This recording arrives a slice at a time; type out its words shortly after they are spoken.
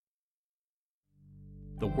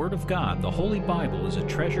The Word of God, the Holy Bible, is a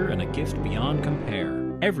treasure and a gift beyond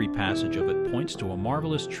compare. Every passage of it points to a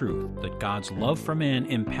marvelous truth that God's love for man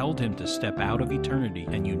impelled him to step out of eternity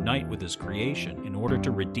and unite with his creation in order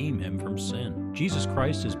to redeem him from sin. Jesus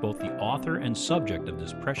Christ is both the author and subject of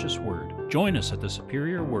this precious Word. Join us at the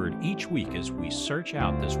Superior Word each week as we search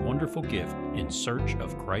out this wonderful gift in search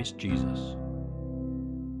of Christ Jesus.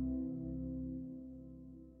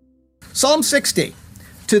 Psalm 60.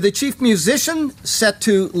 To the chief musician, set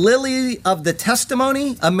to Lily of the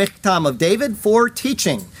Testimony, a Michtam of David, for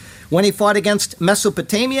teaching. When he fought against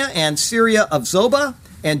Mesopotamia and Syria of Zobah,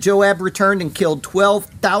 and Joab returned and killed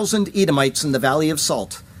 12,000 Edomites in the Valley of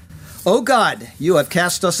Salt. O God, you have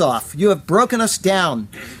cast us off. You have broken us down.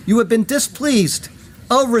 You have been displeased.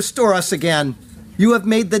 Oh, restore us again. You have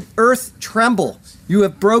made the earth tremble. You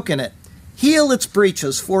have broken it. Heal its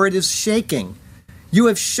breaches, for it is shaking. You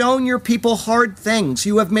have shown your people hard things.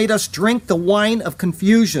 You have made us drink the wine of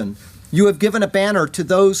confusion. You have given a banner to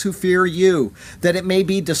those who fear you, that it may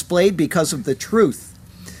be displayed because of the truth.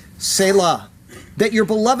 Selah, that your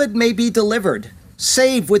beloved may be delivered.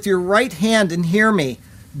 Save with your right hand and hear me.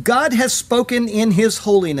 God has spoken in his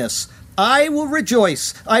holiness. I will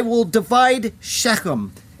rejoice. I will divide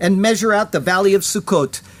Shechem and measure out the valley of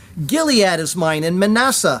Sukkot. Gilead is mine and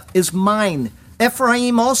Manasseh is mine.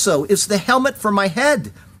 Ephraim also is the helmet for my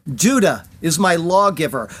head. Judah is my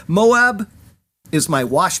lawgiver. Moab is my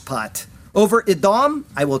washpot. Over Edom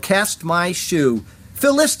I will cast my shoe.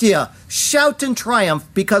 Philistia, shout in triumph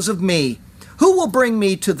because of me. Who will bring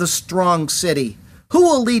me to the strong city? Who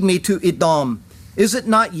will lead me to Edom? Is it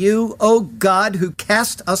not you, O God, who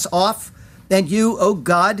cast us off? And you, O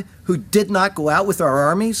God, who did not go out with our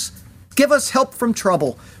armies? Give us help from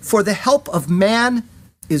trouble, for the help of man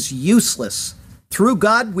is useless. Through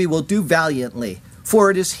God we will do valiantly,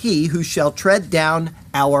 for it is he who shall tread down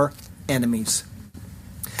our enemies.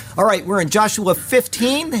 All right, we're in Joshua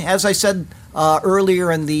 15. As I said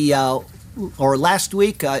earlier in or last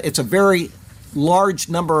week, it's a very large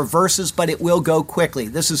number of verses, but it will go quickly.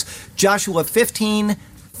 This is Joshua 15,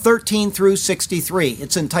 13 through 63.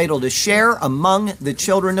 It's entitled A Share Among the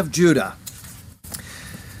Children of Judah.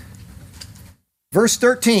 Verse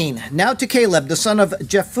 13, Now to Caleb, the son of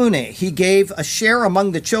Jephunneh, he gave a share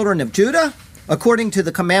among the children of Judah, according to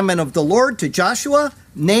the commandment of the Lord to Joshua,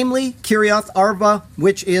 namely Kiriath Arba,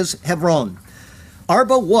 which is Hebron.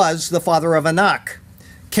 Arba was the father of Anak.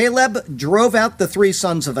 Caleb drove out the three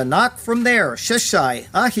sons of Anak from there, Sheshai,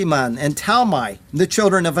 Ahiman, and Talmai, the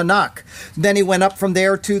children of Anak. Then he went up from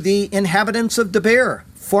there to the inhabitants of Debir.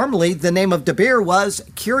 Formerly, the name of Debir was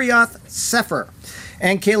Kiriath Sepher.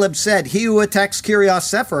 And Caleb said, He who attacks Kiriath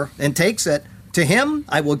Sepher and takes it, to him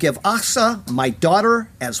I will give Achsah, my daughter,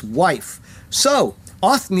 as wife. So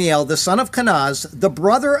Othniel, the son of Kenaz, the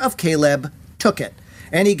brother of Caleb, took it,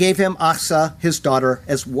 and he gave him Achsah, his daughter,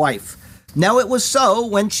 as wife. Now it was so,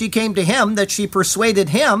 when she came to him, that she persuaded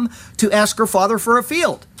him to ask her father for a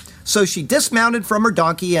field. So she dismounted from her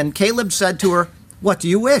donkey, and Caleb said to her, What do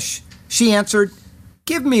you wish? She answered,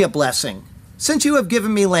 Give me a blessing. Since you have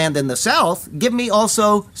given me land in the south, give me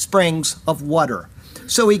also springs of water.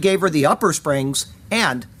 So he gave her the upper springs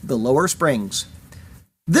and the lower springs.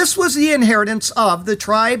 This was the inheritance of the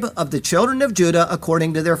tribe of the children of Judah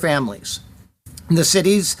according to their families. The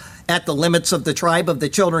cities at the limits of the tribe of the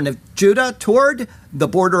children of Judah toward the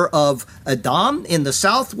border of Edom in the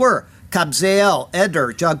south were Kabzeel,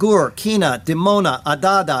 Eder, Jagur, Kina, Dimona,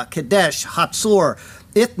 Adada, Kadesh, Hatzor,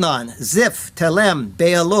 Itnan, Ziph, Telem,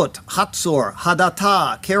 Bealot, Hatzor,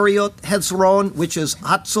 Hadattah, Keriot, Hezron, which is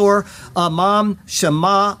Hatzor, Amam,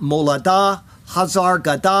 Shema, Moladah, Hazar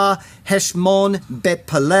Gadah, Heshmon, Bet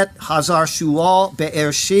Pelet, Hazar Shual, Be'er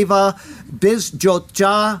Sheva,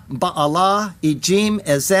 Bizjotjah, Baalah, Ejim,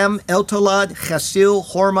 Ezem, Eltolad, Chesil,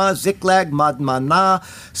 Horma, Ziklag, Madmanah,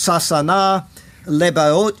 Sasana,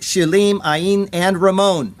 Lebaot, Shilim, Ain, and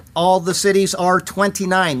Ramon. All the cities are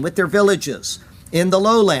 29 with their villages. In the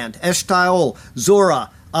lowland, Eshtaol, Zorah,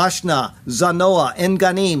 Ashna, Zanoah,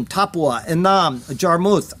 Enganim, Tapua, Enam,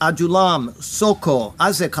 Jarmuth, Adulam, Soko,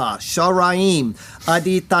 Azekah, Sharaim,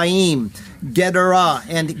 Aditaim, Gederah,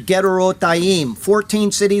 and Gederotaim,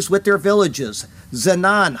 14 cities with their villages.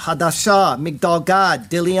 Zenan, Hadashah, Migdalgad,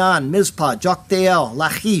 Dilian, Mizpah, Joktheel,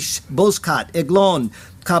 Lachish, Bozkat, Eglon,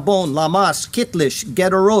 Kabon, Lamas, Kitlish,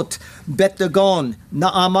 Gederot, Bet-Dagon,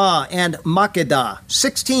 Naamah, and Makedah,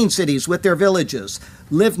 16 cities with their villages.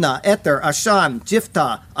 Livna, Ether, Ashan,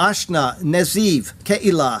 Jiftah, Ashna, Neziv,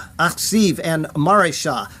 Keilah, Achziv, and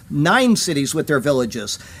Mareshah, 9 cities with their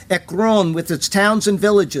villages. Ekron with its towns and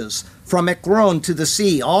villages. From Ekron to the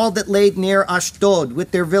sea, all that laid near Ashdod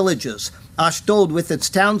with their villages. Ashdod with its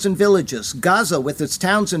towns and villages, Gaza with its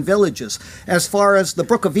towns and villages, as far as the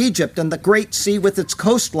brook of Egypt and the great sea with its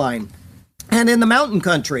coastline. And in the mountain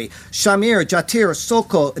country, Shamir, Jatir,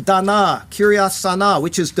 Soko, Dana, Kiryas Sana,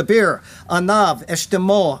 which is Debir, Anav,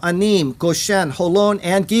 Eshtemo, Anim, Goshen, Holon,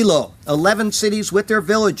 and Gilo, 11 cities with their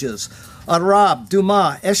villages. Arab,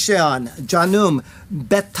 Duma, Eshean, Janum,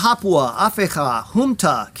 Bet Tapua, Afecha,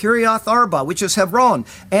 Humta, Kiryath Arba, which is Hebron,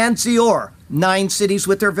 and Zior, 9 cities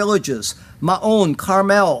with their villages. Maon,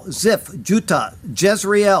 Carmel, Ziph, Juta,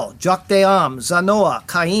 Jezreel, Jokdeam, Zanoah,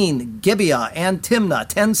 Cain, Gibeah, and Timnah,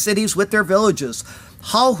 10 cities with their villages.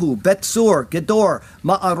 Halhu, Betzur, Gedor,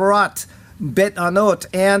 Ma'arat, Bet Anot,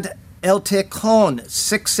 and Eltekon,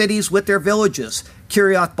 6 cities with their villages.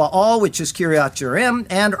 Kiryat Baal, which is Kiryat Jearim,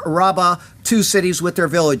 and Rabbah, 2 cities with their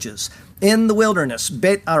villages. In the wilderness,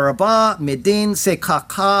 Bet Arabah, Medin,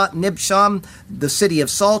 Sekaka, Nibsham, the city of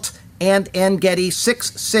Salt, and En-Gedi,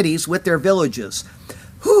 6 cities with their villages.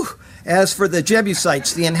 Whew. As for the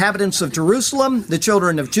Jebusites, the inhabitants of Jerusalem, the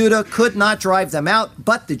children of Judah could not drive them out,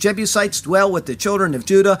 but the Jebusites dwell with the children of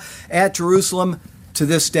Judah at Jerusalem to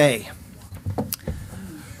this day.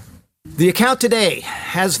 The account today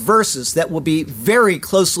has verses that will be very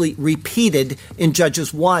closely repeated in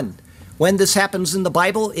Judges 1. When this happens in the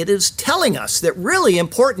Bible, it is telling us that really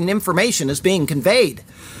important information is being conveyed.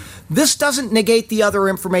 This doesn't negate the other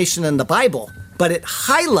information in the Bible, but it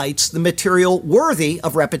highlights the material worthy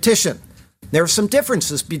of repetition. There are some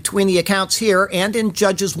differences between the accounts here and in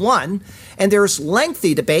Judges 1, and there's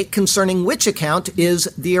lengthy debate concerning which account is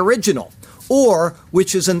the original, or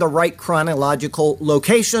which is in the right chronological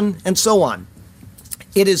location, and so on.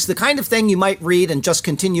 It is the kind of thing you might read and just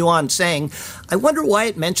continue on saying, I wonder why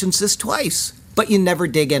it mentions this twice, but you never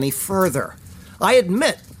dig any further. I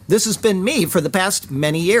admit, this has been me for the past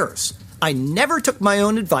many years. I never took my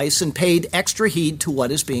own advice and paid extra heed to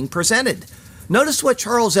what is being presented. Notice what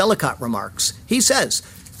Charles Ellicott remarks. He says,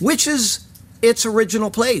 which is its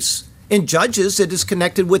original place? In Judges, it is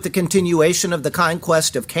connected with the continuation of the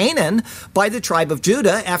conquest of Canaan by the tribe of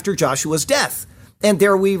Judah after Joshua's death. And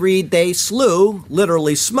there we read they slew,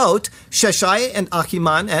 literally smote, Sheshai and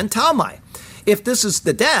Ahiman and Talmai. If this is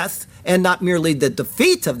the death, and not merely the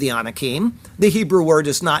defeat of the Anakim, the Hebrew word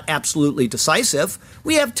is not absolutely decisive,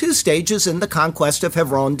 we have 2 stages in the conquest of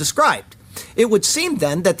Hebron described. It would seem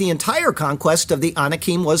then that the entire conquest of the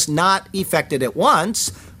Anakim was not effected at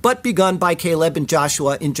once, but begun by Caleb and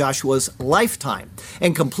Joshua in Joshua's lifetime,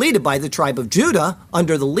 and completed by the tribe of Judah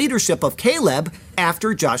under the leadership of Caleb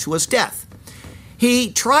after Joshua's death.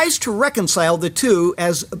 He tries to reconcile the two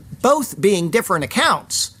as both being different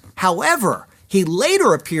accounts. However, he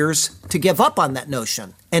later appears to give up on that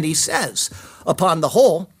notion, and he says, upon the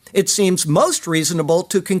whole, it seems most reasonable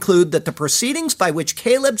to conclude that the proceedings by which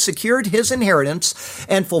Caleb secured his inheritance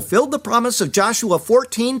and fulfilled the promise of Joshua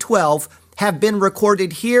 14:12 have been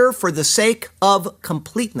recorded here for the sake of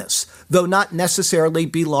completeness, though not necessarily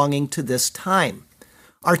belonging to this time.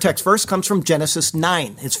 Our text verse comes from Genesis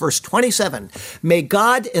 9. It's verse 27. May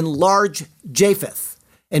God enlarge Japheth,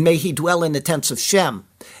 and may he dwell in the tents of Shem,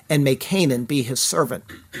 and may Canaan be his servant.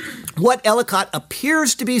 What Ellicott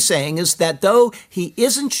appears to be saying is that though he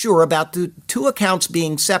isn't sure about the 2 accounts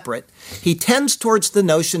being separate, he tends towards the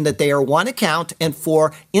notion that they are one account, and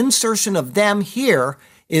for insertion of them here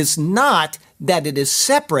is not that it is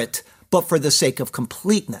separate, but for the sake of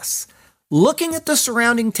completeness. Looking at the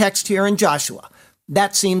surrounding text here in Joshua,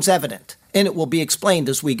 that seems evident, and it will be explained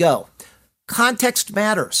as we go. Context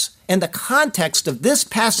matters, and the context of this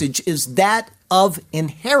passage is that of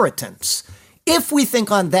inheritance. If we think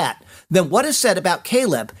on that, then what is said about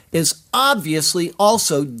Caleb is obviously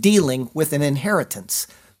also dealing with an inheritance.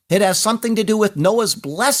 It has something to do with Noah's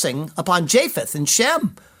blessing upon Japheth and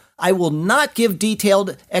Shem. I will not give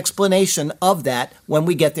detailed explanation of that when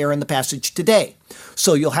we get there in the passage today.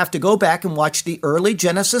 So you'll have to go back and watch the early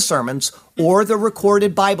Genesis sermons or the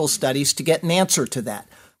recorded Bible studies to get an answer to that.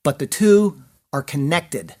 But the two are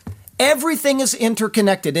connected. Everything is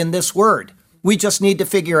interconnected in this word. We just need to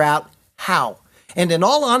figure out how. And in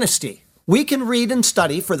all honesty, we can read and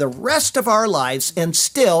study for the rest of our lives and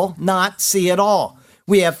still not see it all.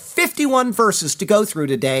 We have 51 verses to go through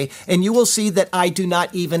today, and you will see that I do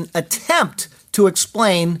not even attempt to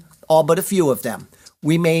explain all but a few of them.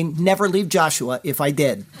 We may never leave Joshua if I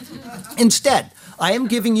did. Instead, I am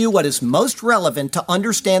giving you what is most relevant to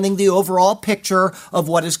understanding the overall picture of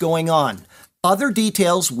what is going on. Other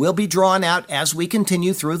details will be drawn out as we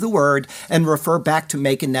continue through the Word and refer back to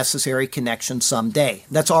make a necessary connection someday.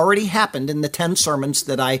 That's already happened in the 10 sermons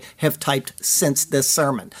that I have typed since this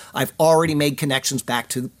sermon. I've already made connections back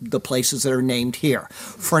to the places that are named here.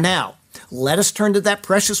 For now, Let us turn to that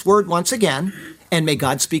precious word once again, and may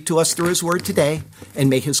God speak to us through his word today, and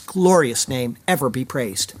may his glorious name ever be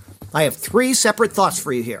praised. I have three separate thoughts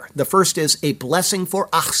for you here. The first is a blessing for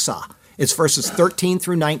Achsah. It's verses 13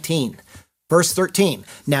 through 19. Verse 13,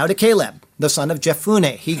 now to Caleb, the son of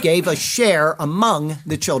Jephunneh, he gave a share among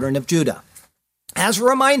the children of Judah. As a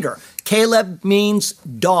reminder, Caleb means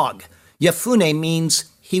dog. Jephunneh means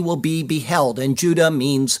he will be beheld, and Judah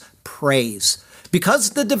means praise. Because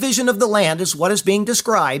the division of the land is what is being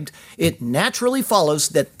described, it naturally follows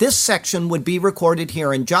that this section would be recorded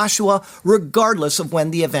here in Joshua, regardless of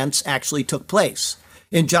when the events actually took place.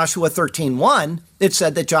 In Joshua 13:1, it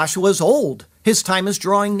said that Joshua is old. His time is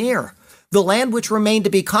drawing near. The land which remained to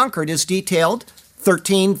be conquered is detailed,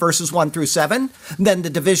 13 verses 1 through 7. Then the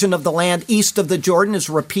division of the land east of the Jordan is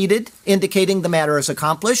repeated, indicating the matter is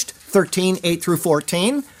accomplished, 13, 8 through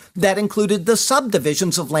 14. That included the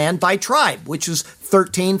subdivisions of land by tribe, which is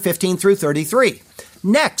 13, 15 through 33.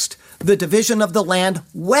 Next, the division of the land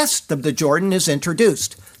west of the Jordan is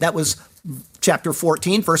introduced. That was chapter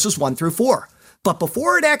 14, verses 1 through 4. But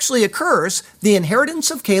before it actually occurs, the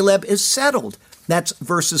inheritance of Caleb is settled. That's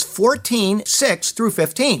verses 14, 6 through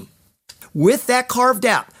 15. With that carved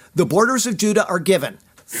out, the borders of Judah are given.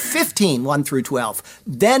 15, 1 through 12.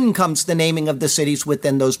 Then comes the naming of the cities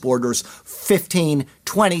within those borders, 15,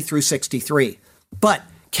 20 through 63. But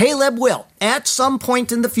Caleb will, at some point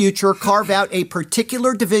in the future, carve out a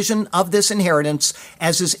particular division of this inheritance,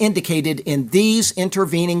 as is indicated in these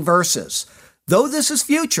intervening verses. Though this is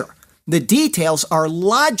future, the details are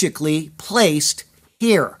logically placed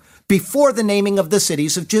here, before the naming of the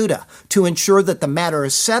cities of Judah, to ensure that the matter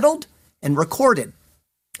is settled and recorded.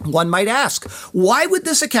 One might ask, why would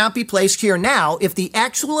this account be placed here now if the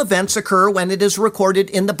actual events occur when it is recorded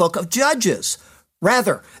in the book of Judges?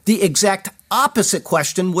 Rather, the exact opposite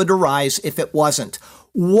question would arise if it wasn't.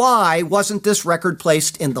 Why wasn't this record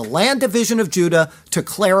placed in the land division of Judah to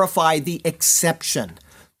clarify the exception?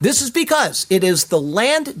 This is because it is the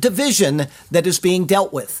land division that is being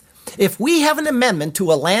dealt with. If we have an amendment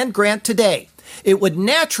to a land grant today, it would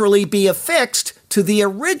naturally be affixed to the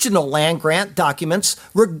original land grant documents,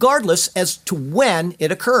 regardless as to when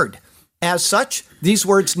it occurred. As such, these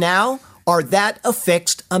words now are that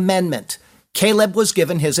affixed amendment. Caleb was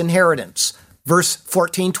given his inheritance. Verse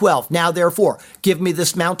 14:12, now therefore, give me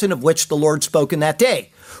this mountain of which the Lord spoke in that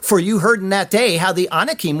day. For you heard in that day how the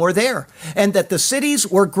Anakim were there, and that the cities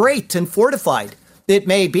were great and fortified. It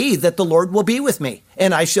may be that the Lord will be with me,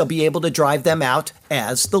 and I shall be able to drive them out,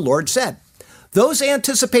 as the Lord said. Those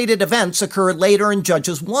anticipated events occur later in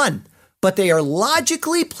Judges 1, but they are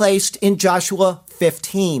logically placed in Joshua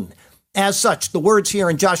 15. As such, the words here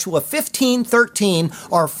in Joshua 15:13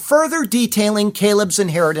 are further detailing Caleb's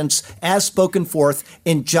inheritance as spoken forth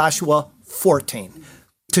in Joshua 14.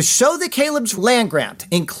 To show that Caleb's land grant,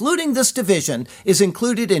 including this division, is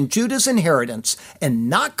included in Judah's inheritance and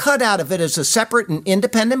not cut out of it as a separate and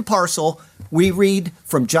independent parcel, we read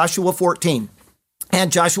from Joshua 14. And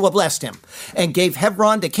Joshua blessed him, and gave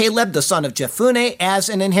Hebron to Caleb the son of Jephunneh as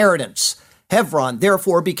an inheritance. Hebron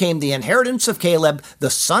therefore became the inheritance of Caleb the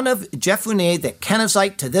son of Jephunneh the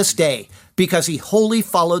Kenizzite to this day, because he wholly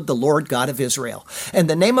followed the Lord God of Israel. And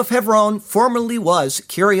the name of Hebron formerly was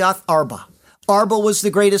Kiriath Arba. Arba was the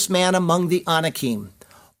greatest man among the Anakim.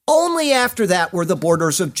 Only after that were the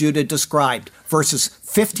borders of Judah described, verses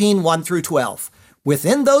 15, 1 through 12.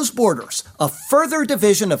 Within those borders, a further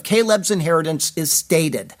division of Caleb's inheritance is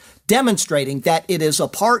stated, demonstrating that it is a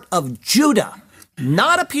part of Judah,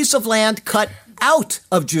 not a piece of land cut out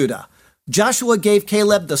of Judah. Joshua gave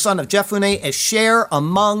Caleb, the son of Jephunneh, a share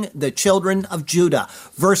among the children of Judah.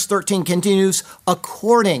 Verse 13 continues,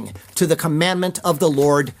 according to the commandment of the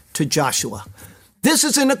Lord to Joshua. This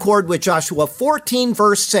is in accord with Joshua 14,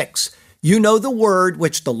 verse 6. You know the word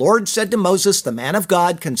which the Lord said to Moses, the man of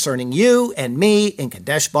God, concerning you and me in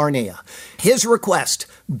Kadesh Barnea. His request,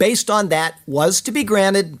 based on that, was to be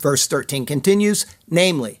granted, verse 13 continues,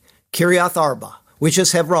 namely, Kiriath Arba, which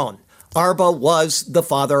is Hebron. Arba was the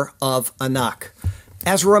father of Anak.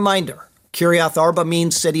 As a reminder, Kiriath Arba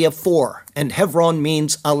means city of four, and Hebron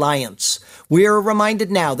means alliance. We are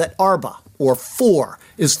reminded now that Arba, or four,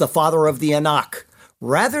 is the father of the Anak.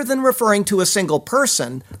 Rather than referring to a single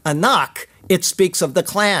person, Anak, it speaks of the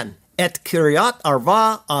clan. Et Kiriath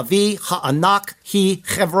Arba Avi Ha'anak Hi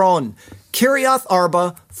Hebron. Kiriath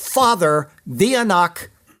Arba, father, the Anak,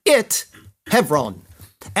 it, Hebron.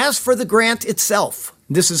 As for the grant itself,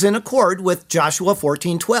 this is in accord with Joshua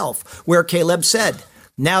 14:12, where Caleb said,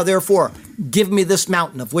 now therefore, give me this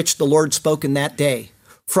mountain of which the Lord spoke in that day.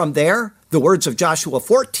 From there, the words of Joshua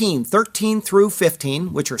 14:13 through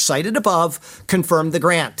 15, which are cited above, confirm the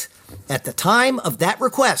grant. At the time of that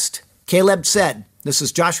request, Caleb said, this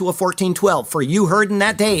is Joshua 14:12, "For you heard in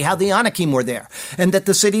that day how the Anakim were there, and that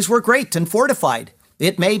the cities were great and fortified.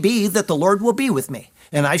 It may be that the Lord will be with me,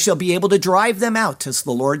 and I shall be able to drive them out, as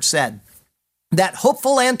the Lord said." That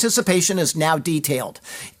hopeful anticipation is now detailed,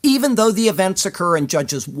 even though the events occur in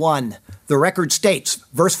Judges 1. The record states,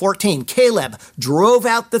 verse 14, Caleb drove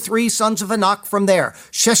out the 3 sons of Anak from there,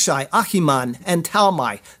 Sheshai, Ahiman, and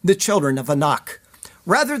Talmai, the children of Anak.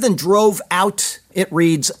 Rather than drove out, it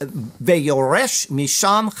reads, Veyoresh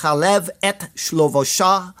misham chalev et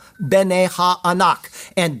shlovosha bene ha-Anak,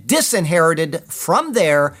 and disinherited from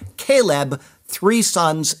there Caleb 3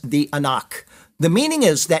 sons, the Anak. The meaning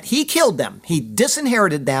is that he killed them, he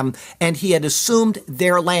disinherited them, and he had assumed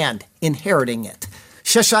their land, inheriting it.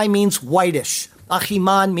 Sheshai means whitish.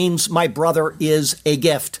 Ahiman means my brother is a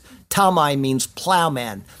gift. Talmai means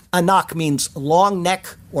plowman. Anak means long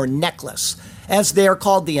neck or necklace. As they are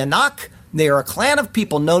called the Anak, they are a clan of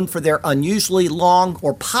people known for their unusually long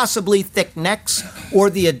or possibly thick necks, or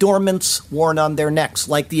the adornments worn on their necks,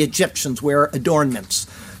 like the Egyptians wear adornments.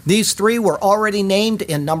 These 3 were already named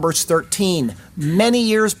in Numbers 13, many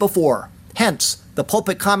years before. Hence, the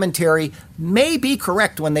pulpit commentary may be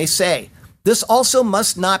correct when they say, this also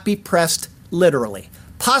must not be pressed literally.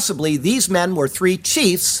 Possibly these men were 3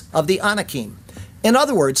 chiefs of the Anakim. In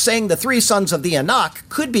other words, saying the 3 sons of the Anak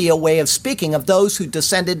could be a way of speaking of those who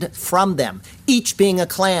descended from them, each being a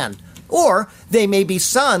clan. Or they may be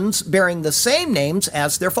sons bearing the same names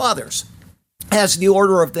as their fathers. As the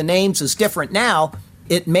order of the names is different now,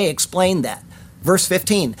 it may explain that. Verse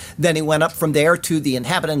 15, then he went up from there to the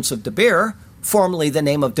inhabitants of Debir. Formerly the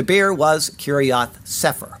name of Debir was Kiriath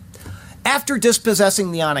Sefer. After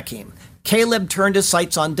dispossessing the Anakim, Caleb turned his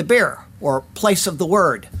sights on Debir, or place of the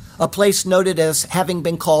word, a place noted as having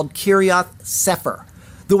been called Kiriath Sefer.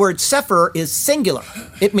 The word Sefer is singular.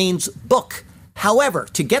 It means book. However,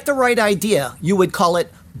 to get the right idea, you would call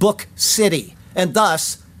it Book City, and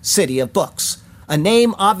thus City of Books, a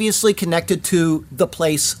name obviously connected to the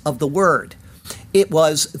place of the word. It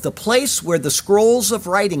was the place where the scrolls of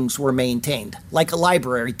writings were maintained, like a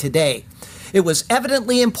library today. It was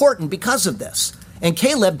evidently important because of this, and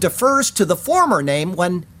Caleb defers to the former name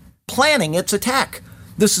when planning its attack.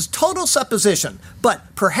 This is total supposition, but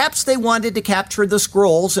perhaps they wanted to capture the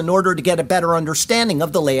scrolls in order to get a better understanding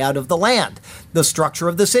of the layout of the land, the structure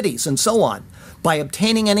of the cities, and so on, by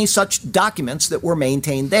obtaining any such documents that were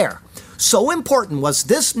maintained there. So important was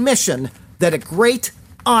this mission that a great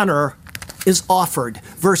honor is offered.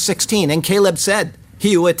 Verse 16, and Caleb said,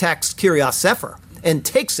 he who attacks Kiriath Sefer and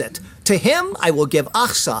takes it, to him I will give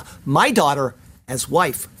Achsah, my daughter, as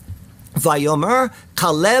wife. Vayomer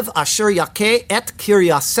Kalev asher yakeh et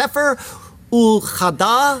Kiriath Sefer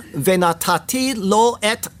ulchada venatati lo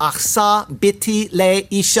et Achsah biti le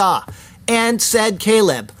isha. And said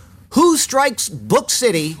Caleb, who strikes Book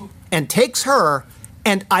City and takes her,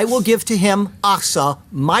 and I will give to him Achsah,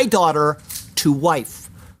 my daughter, to wife.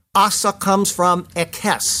 Achsah comes from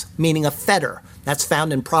ekes, meaning a fetter. That's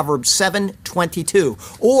found in Proverbs 7:22,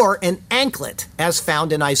 or an anklet, as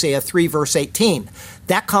found in Isaiah 3, verse 18.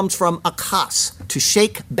 That comes from akas, to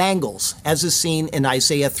shake bangles, as is seen in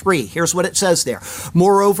Isaiah 3. Here's what it says there.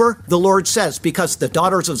 Moreover, the Lord says, because the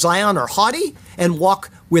daughters of Zion are haughty and walk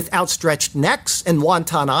with outstretched necks and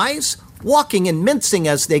wanton eyes, walking and mincing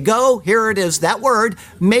as they go, here it is, that word,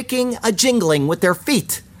 making a jingling with their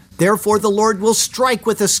feet. Therefore the Lord will strike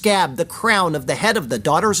with a scab the crown of the head of the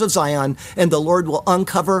daughters of Zion, and the Lord will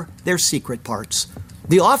uncover their secret parts.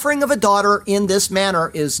 The offering of a daughter in this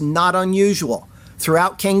manner is not unusual.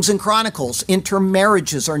 Throughout Kings and Chronicles,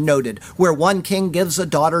 intermarriages are noted, where one king gives a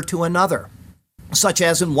daughter to another, such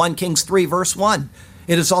as in 1 Kings 3, verse 1.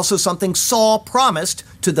 It is also something Saul promised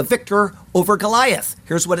to the victor over Goliath.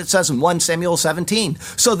 Here's what it says in 1 Samuel 17.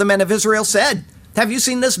 So the men of Israel said, have you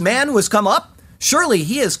seen this man who has come up? Surely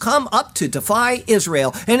he has come up to defy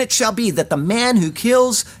Israel, and it shall be that the man who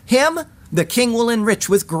kills him, the king will enrich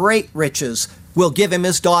with great riches, will give him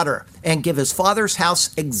his daughter, and give his father's house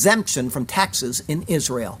exemption from taxes in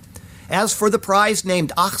Israel. As for the prize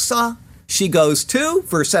named Achsah, she goes to,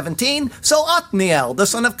 verse 17, so Othniel, the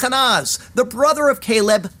son of Kenaz, the brother of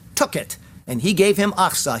Caleb, took it, and he gave him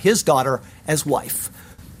Achsah, his daughter, as wife.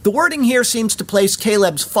 The wording here seems to place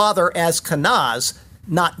Caleb's father as Kenaz,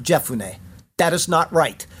 not Jephunneh. That is not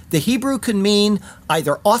right. The Hebrew can mean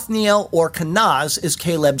either Othniel or Kenaz is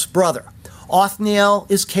Caleb's brother. Othniel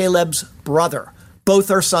is Caleb's brother.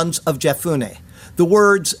 Both are sons of Jephunneh. The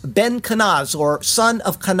words Ben Kenaz or son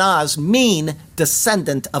of Kenaz mean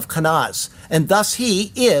descendant of Kenaz, and thus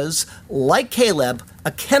he is, like Caleb,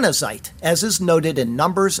 a Kenizzite, as is noted in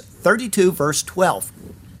Numbers 32, verse 12.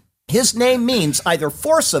 His name means either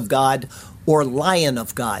force of God or lion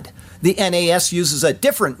of God. The NAS uses a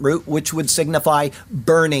different root, which would signify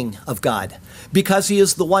burning of God. Because he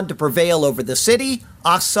is the one to prevail over the city,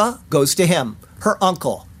 Achsah goes to him, her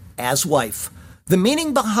uncle, as wife. The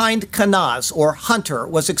meaning behind Kenaz, or hunter,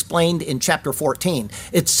 was explained in chapter 14.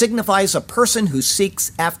 It signifies a person who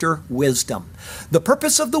seeks after wisdom. The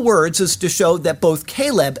purpose of the words is to show that both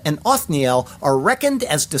Caleb and Othniel are reckoned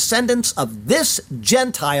as descendants of this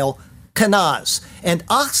Gentile Kenaz, and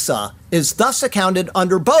Achsah is thus accounted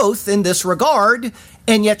under both in this regard,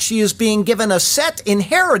 and yet she is being given a set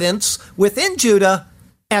inheritance within Judah,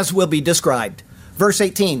 as will be described. Verse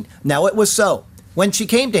 18, now it was so, when she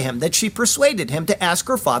came to him, that she persuaded him to ask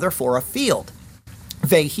her father for a field.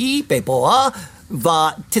 Vehi beboah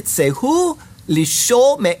vatitzehu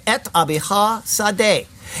lishol me'et abiha sadeh.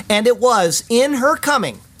 And it was in her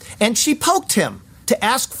coming, and she poked him to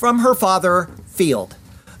ask from her father field.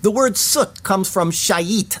 The word soot comes from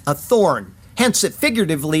shayit, a thorn. Hence it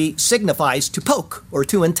figuratively signifies to poke or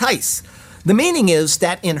to entice. The meaning is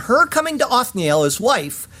that in her coming to Othniel as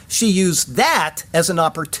wife, she used that as an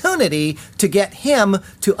opportunity to get him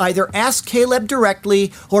to either ask Caleb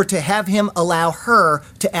directly or to have him allow her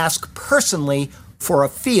to ask personally for a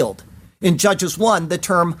field. In Judges 1, the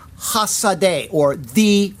term hasadeh, or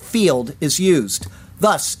the field, is used.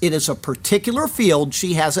 Thus, it is a particular field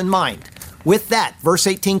she has in mind. With that, verse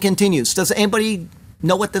 18 continues. Does anybody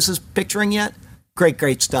know what this is picturing yet?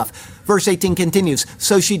 Great stuff. Verse 18 continues.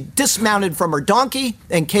 So she dismounted from her donkey,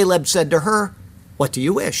 and Caleb said to her, what do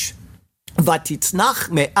you wish? Vatitznach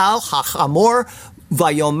me'al hachamor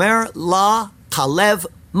vayomer la Kalev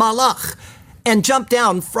malach, and jumped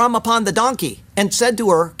down from upon the donkey and said to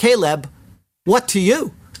her, Caleb, what to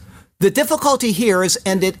you? The difficulty here is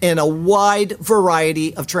ended in a wide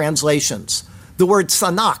variety of translations. The word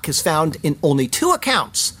sanak is found in only two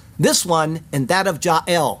accounts, this one and that of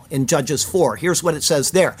Jael in Judges 4. Here's what it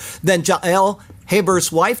says there. Then Jael,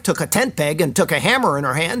 Heber's wife, took a tent peg and took a hammer in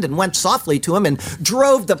her hand and went softly to him and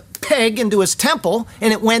drove the peg into his temple,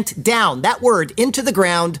 and it went down, that word, into the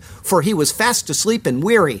ground, for he was fast asleep and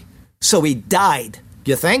weary. So he died.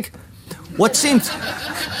 You think? What seems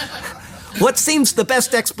the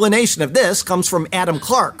best explanation of this comes from Adam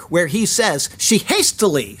Clark, where he says she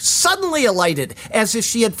suddenly alighted as if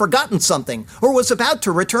she had forgotten something or was about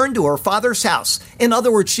to return to her father's house. In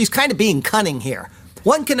other words, she's kind of being cunning here.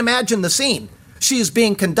 One can imagine the scene. She is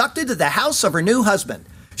being conducted to the house of her new husband.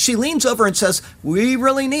 She leans over and says, we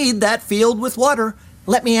really need that field with water.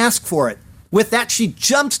 Let me ask for it. With that, she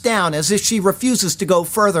jumps down as if she refuses to go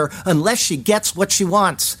further unless she gets what she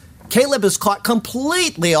wants. Caleb is caught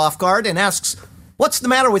completely off guard and asks, what's the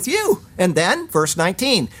matter with you? And then, verse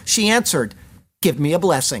 19, she answered, give me a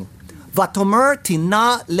blessing. Vatomer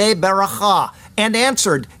tina le beracha, and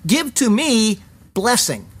answered, give to me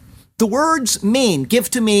blessing. The words mean, give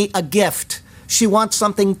to me a gift. She wants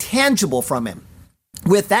something tangible from him.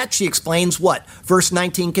 With that, she explains what? Verse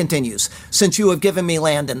 19 continues, since you have given me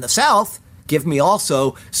land in the south, give me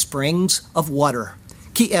also springs of water.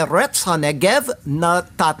 Ki eretz hanegev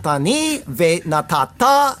natatani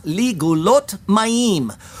ve'natata li gulot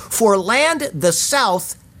mayim. For land the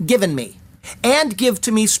south given me, and give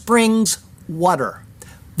to me springs water.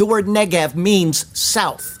 The word Negev means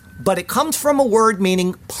south, but it comes from a word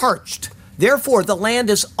meaning parched. Therefore, the land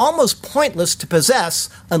is almost pointless to possess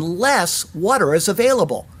unless water is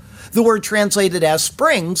available. The word translated as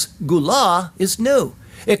springs, gula, is new.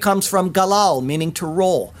 It comes from galal, meaning to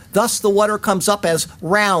roll. Thus, the water comes up as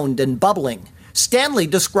round and bubbling. Stanley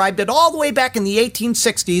described it all the way back in the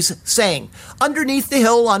 1860s, saying, underneath the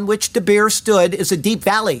hill on which De Beer stood is a deep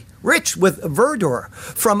valley, rich with verdure,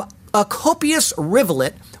 from a copious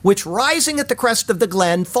rivulet, which rising at the crest of the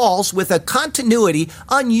glen falls with a continuity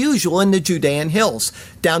unusual in the Judean hills,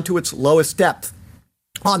 down to its lowest depth.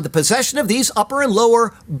 On the possession of these upper and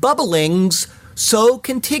lower bubblings, so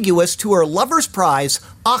contiguous to her lover's prize,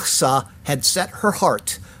 Achsah had set her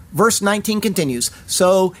heart. Verse 19 continues,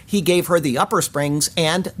 so he gave her the upper springs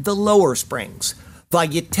and the lower springs.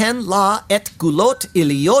 Vayiten la et gulot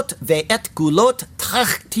iliot ve'et gulot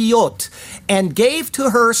tachtiot, and gave to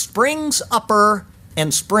her springs upper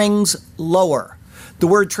and springs lower. The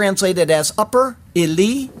word translated as upper,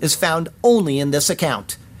 ili, is found only in this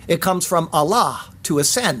account. It comes from Allah, to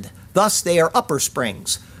ascend. Thus they are upper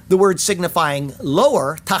springs. The word signifying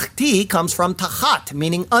lower, tachti, comes from tachat,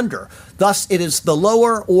 meaning under. Thus it is the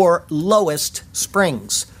lower or lowest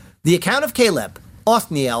springs. The account of Caleb,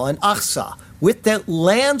 Othniel, and Achsah, with the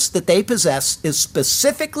lands that they possess, is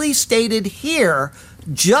specifically stated here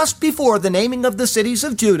just before the naming of the cities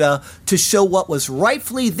of Judah, to show what was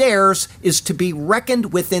rightfully theirs is to be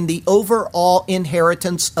reckoned within the overall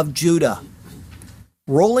inheritance of Judah.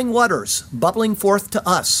 Rolling waters bubbling forth to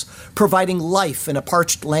us, providing life in a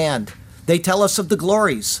parched land. They tell us of the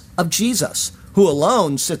glories of Jesus, who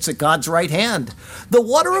alone sits at God's right hand. The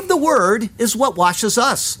water of the word is what washes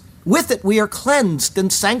us. With it we are cleansed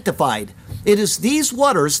and sanctified. It is these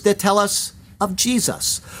waters that tell us of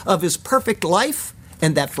Jesus, of his perfect life,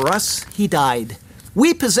 and that for us he died.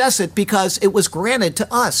 We possess it because it was granted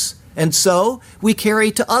to us, and so we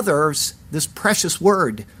carry to others this precious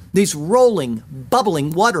word. These rolling,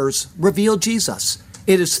 bubbling waters reveal Jesus.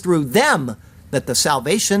 It is through them that the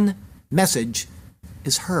salvation message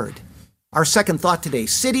is heard. Our second thought today,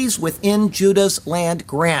 cities within Judah's land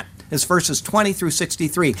grant, is verses 20 through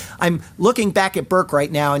 63. I'm looking back at Burke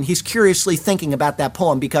right now, and he's curiously thinking about that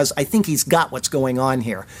poem because I think he's got what's going on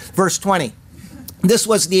here. Verse 20. This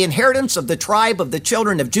was the inheritance of the tribe of the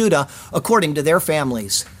children of Judah according to their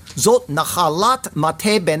families. Zot nachalat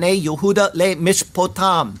mate bnei Yehuda le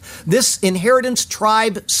mishpotam. This inheritance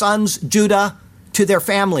tribe, sons, Judah, to their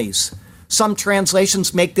families. Some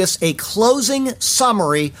translations make this a closing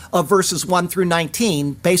summary of verses 1 through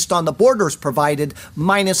 19 based on the borders provided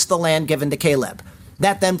minus the land given to Caleb.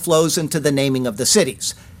 That then flows into the naming of the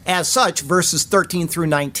cities. As such, verses 13 through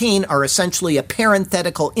 19 are essentially a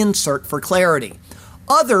parenthetical insert for clarity.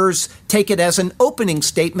 Others take it as an opening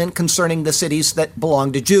statement concerning the cities that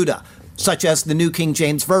belong to Judah, such as the New King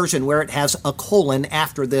James Version, where it has a colon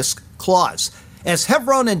after this clause. As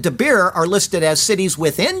Hebron and Debir are listed as cities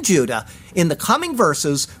within Judah, in the coming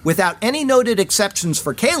verses, without any noted exceptions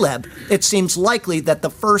for Caleb, it seems likely that the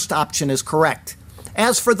first option is correct.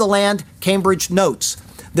 As for the land, Cambridge notes,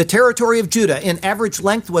 the territory of Judah in average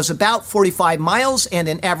length was about 45 miles and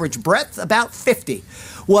in average breadth about 50,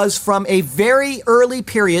 was from a very early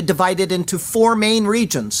period divided into four main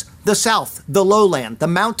regions: the south, the lowland, the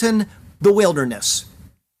mountain, the wilderness.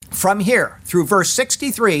 From here through verse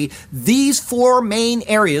 63, these four main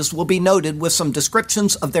areas will be noted with some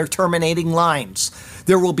descriptions of their terminating lines.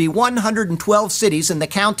 There will be 112 cities in the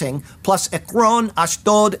counting, plus Ekron,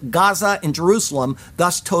 Ashdod, Gaza, and Jerusalem,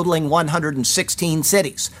 thus totaling 116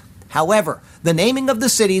 cities. However, the naming of the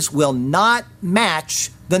cities will not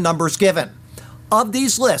match the numbers given. Of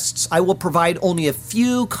these lists, I will provide only a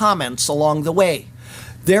few comments along the way.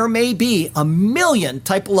 There may be a million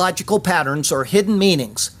typological patterns or hidden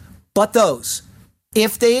meanings, but those,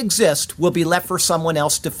 if they exist, will be left for someone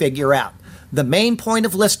else to figure out. The main point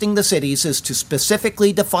of listing the cities is to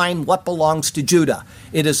specifically define what belongs to Judah.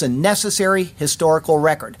 It is a necessary historical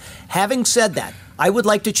record. Having said that, I would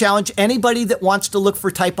like to challenge anybody that wants to look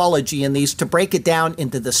for typology in these to break it down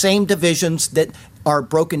into the same divisions that are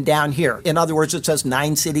broken down here. In other words, it says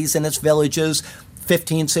 9 cities and its villages,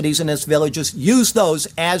 15 cities and its villages. Use those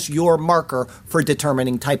as your marker for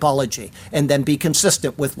determining typology, and then be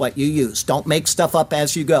consistent with what you use. Don't make stuff up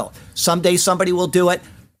as you go. Someday somebody will do it.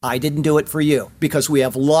 I didn't do it for you, because we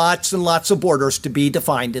have lots and lots of borders to be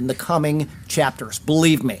defined in the coming chapters.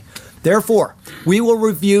 Believe me. Therefore, we will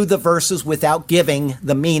review the verses without giving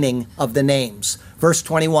the meaning of the names. Verse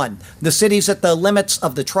 21, the cities at the limits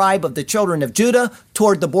of the tribe of the children of Judah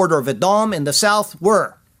toward the border of Edom in the south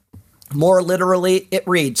were, more literally it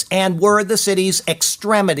reads, and were the city's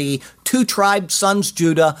extremity, 2 tribes, sons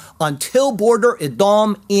Judah, until border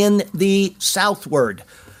Edom in the southward.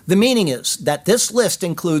 The meaning is that this list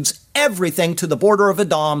includes everything to the border of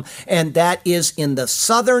Edom, and that is in the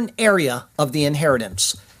southern area of the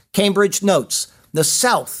inheritance. Cambridge notes, the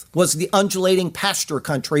south was the undulating pasture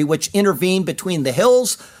country which intervened between the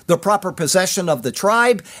hills, the proper possession of the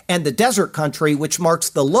tribe, and the desert country which marks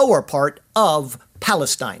the lower part of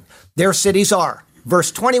Palestine. Their cities are,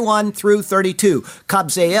 verse 21 through 32,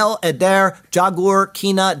 Kabzeel, Eder, Jagur,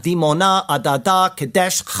 Kina, Dimona, Adada,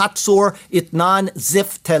 Kedesh, Hatzor, Itnan,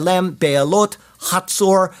 Ziph, Telem, Bealot,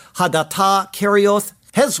 Hatzor, Hadattah, Kerioth,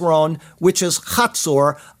 Hezron, which is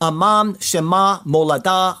Hatzor, Amam, Shema,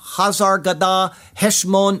 Molada, Hazar Gada,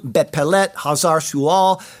 Heshmon, Bet-Pelet, Hazar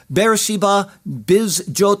Shual, Beersheba,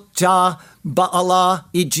 Bizjotjah, Baalah,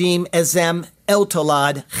 Ijim, Ezem,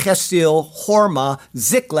 Eltolad, Chesil, Horma,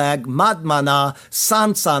 Ziklag, Madmana,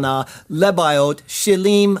 Sansana, Lebaot,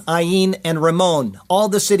 Shilim, Ain, and Ramon. All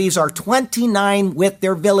the cities are 29 with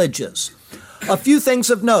their villages. A few things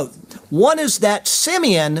of note. One is that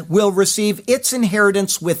Simeon will receive its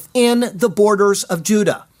inheritance within the borders of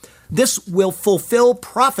Judah. This will fulfill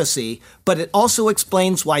prophecy, but it also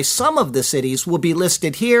explains why some of the cities will be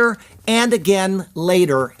listed here and again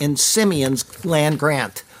later in Simeon's land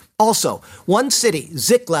grant. Also, one city,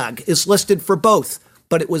 Ziklag, is listed for both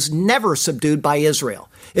but it was never subdued by Israel.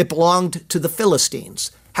 It belonged to the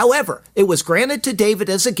Philistines. However, it was granted to David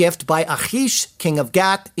as a gift by Achish, king of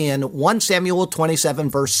Gath, in 1 Samuel 27,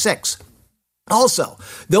 verse 6. Also,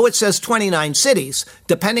 though it says 29 cities,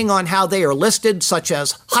 depending on how they are listed, such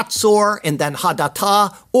as Hatzor and then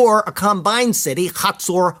Hadattah, or a combined city,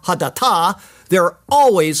 Hatzor Hadattah, there are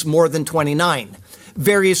always more than 29.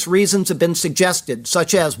 Various reasons have been suggested,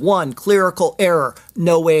 such as 1, clerical error,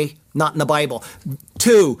 no way, not in the Bible.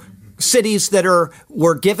 2, cities that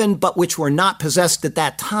were given but which were not possessed at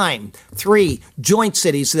that time. 3, joint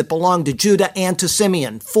cities that belonged to Judah and to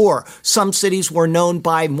Simeon. 4, some cities were known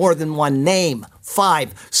by more than one name.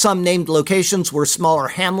 5, some named locations were smaller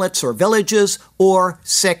hamlets or villages. Or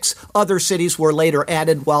 6, other cities were later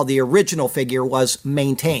added while the original figure was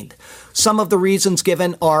maintained. Some of the reasons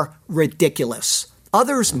given are ridiculous.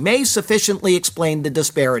 Others may sufficiently explain the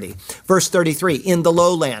disparity. Verse 33, in the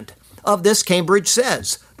lowland. Of this, Cambridge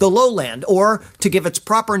says, the lowland, or to give its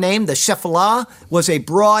proper name, the Shephelah, was a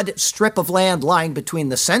broad strip of land lying between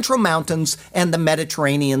the Central Mountains and the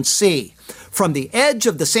Mediterranean Sea. From the edge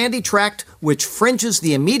of the sandy tract which fringes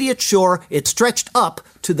the immediate shore, it stretched up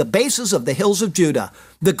to the bases of the hills of Judah,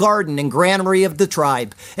 the garden and granary of the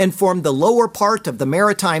tribe, and formed the lower part of the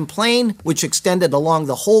maritime plain, which extended along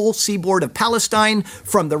the whole seaboard of Palestine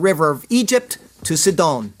from the river of Egypt to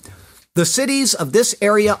Sidon. The cities of this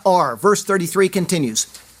area are, verse 33 continues,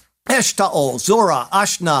 Eshtaol, Zorah,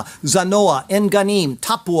 Ashna, Zanoah, En-Ganim,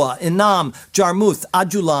 Tapua, Enam, Jarmuth,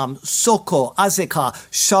 Adulam, Soko, Azekah,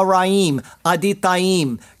 Sharaim,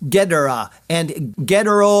 Aditaim, Gedera, and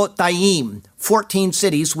Gederotaim, 14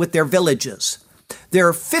 cities with their villages. There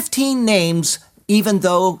are 15 names, even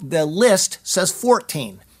though the list says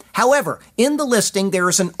 14. However, in the listing, there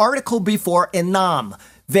is an article before Enam,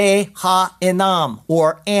 Ve-ha-Enam,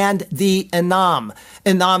 or and the Enam.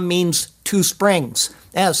 Enam means 2 springs.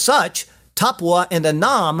 As such, Tapua and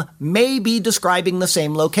Enam may be describing the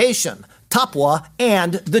same location, Tapua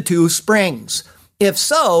and the 2 springs. If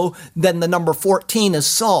so, then the number 14 is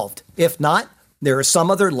solved. If not, there is some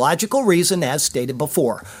other logical reason as stated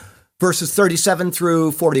before. Verses 37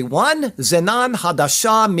 through 41, Zenan,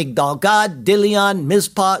 Hadashah, Migdal-Gad, Dilian,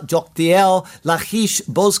 Mizpah, Joktiel, Lachish,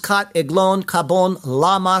 Bozkat, Eglon, Kabon,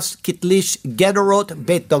 Lamas, Kitlish, Gederot,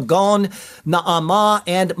 Bet-Dagon, Naamah,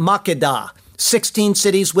 and Makedah, 16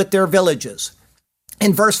 cities with their villages.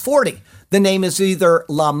 In verse 40, the name is either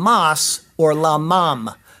Lamas or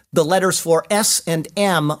Lamam. The letters for S and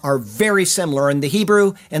M are very similar in the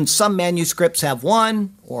Hebrew, and some manuscripts have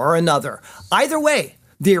one or another. Either way,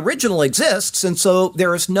 the original exists, and so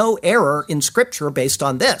there is no error in Scripture based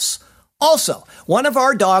on this. Also, one of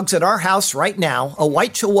our dogs at our house right now, a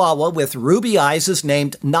white Chihuahua with ruby eyes, is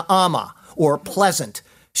named Naama, or pleasant.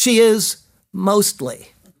 She is mostly,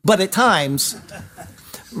 but at times.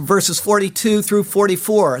 Verses 42 through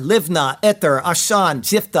 44, Livna, Ether, Ashan,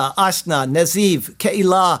 Jifta, Ashna, Neziv,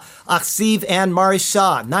 Keilah, Achziv, and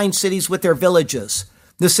Marishah, 9 cities with their villages.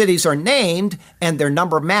 The cities are named and their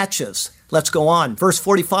number matches. Let's go on. Verse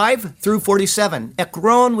 45 through 47.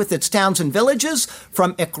 Ekron with its towns and villages,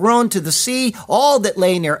 from Ekron to the sea, all that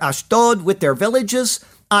lay near Ashdod with their villages,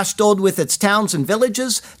 Ashdod with its towns and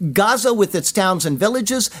villages, Gaza with its towns and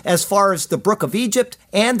villages, as far as the brook of Egypt,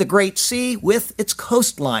 and the great sea with its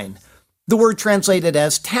coastline. The word translated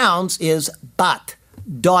as towns is bat,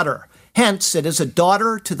 daughter. Hence, it is a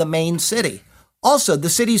daughter to the main city. Also, the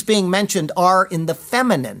cities being mentioned are in the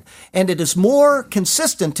feminine, and it is more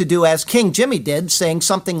consistent to do as King Jimmy did, saying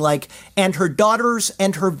something like, and her daughters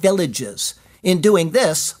and her villages. In doing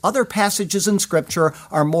this, other passages in Scripture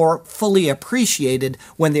are more fully appreciated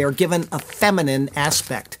when they are given a feminine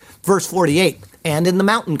aspect. Verse 48, and in the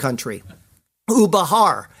mountain country.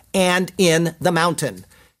 Ubahar, and in the mountain.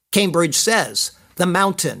 Cambridge says, the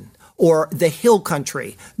mountain, or the hill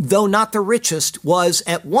country, though not the richest, was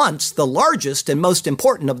at once the largest and most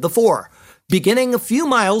important of the 4. Beginning a few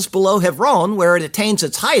miles below Hebron, where it attains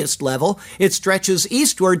its highest level, it stretches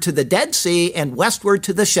eastward to the Dead Sea and westward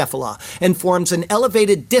to the Shephelah, and forms an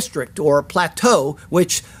elevated district or plateau,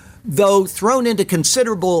 which, though thrown into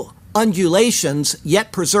considerable undulations,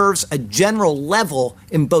 yet preserves a general level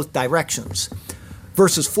in both directions.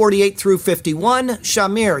 Verses 48 through 51,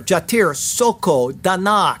 Shamir, Jatir, Soko,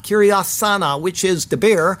 Dana, Kiriath Sana, which is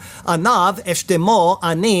Debir, Anav, Eshtemo,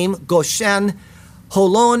 Anim, Goshen,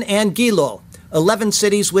 Holon, and Gilo, 11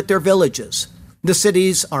 cities with their villages. The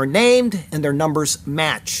cities are named and their numbers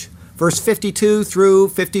match. Verse 52 through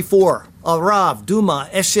 54, Arav, Duma,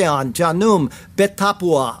 Eshean, Janum, Bet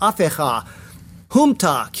Tapua, Afecha,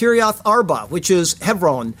 Humta, Kiriath Arba, which is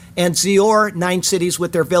Hebron, and Zior, 9 cities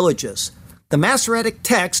with their villages. The Masoretic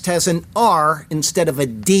text has an R instead of a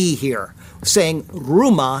D here, saying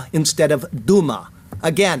Ruma instead of Duma.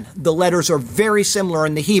 Again, the letters are very similar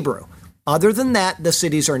in the Hebrew. Other than that, the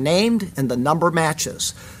cities are named and the number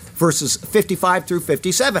matches. Verses 55 through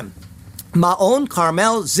 57. Ma'on,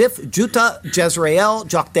 Carmel, Ziph, Juta, Jezreel,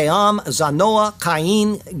 Jokdeam, Zanoah,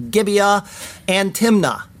 Cain, Gibeah, and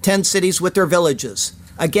Timnah, 10 cities with their villages.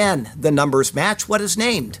 Again, the numbers match what is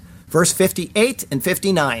named. Verse 58 and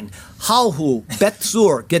 59. Halhu,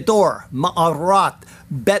 Bet-Zur, Gedor, Ma'arat,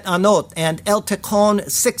 Bet-Anot, and El-Tekon,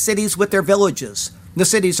 6 cities with their villages. The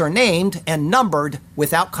cities are named and numbered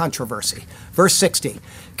without controversy. Verse 60.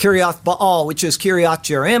 Kiriath Baal, which is Kiriath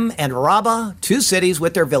Jearim, and Rabbah, 2 cities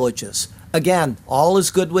with their villages. Again, all is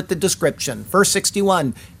good with the description. Verse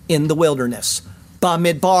 61, in the wilderness.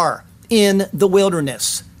 Bamidbar, in the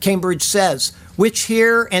wilderness. Cambridge says, which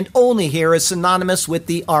here and only here is synonymous with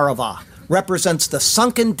the Arava, represents the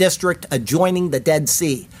sunken district adjoining the Dead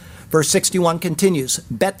Sea. Verse 61 continues,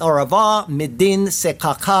 Bet Arava, Midin,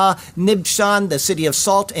 Sekaka, Nibshan, the city of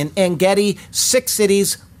salt, and En-Gedi, 6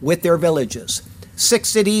 cities with their villages. 6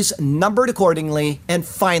 cities numbered accordingly. And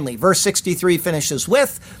finally, verse 63 finishes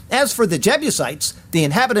with, as for the Jebusites, the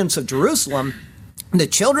inhabitants of Jerusalem, the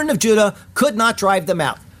children of Judah could not drive them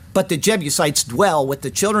out, but the Jebusites dwell with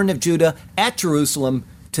the children of Judah at Jerusalem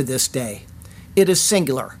to this day. It is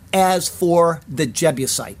singular, as for the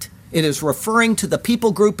Jebusite. It is referring to the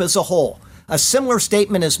people group as a whole. A similar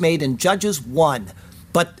statement is made in Judges 1.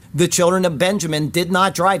 But the children of Benjamin did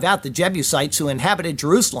not drive out the Jebusites who inhabited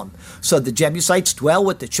Jerusalem. So the Jebusites dwell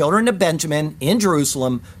with the children of Benjamin in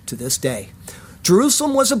Jerusalem to this day.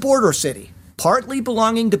 Jerusalem was a border city, partly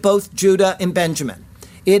belonging to both Judah and Benjamin.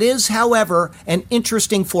 It is, however, an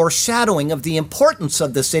interesting foreshadowing of the importance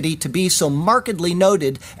of the city to be so markedly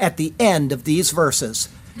noted at the end of these verses.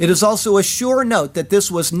 It is also a sure note that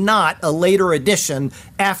this was not a later addition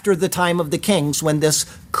after the time of the kings when this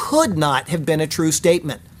could not have been a true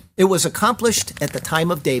statement. It was accomplished at the time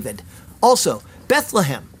of David. Also,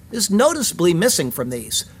 Bethlehem is noticeably missing from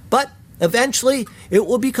these, but eventually it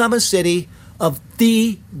will become a city of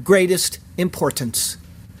the greatest importance.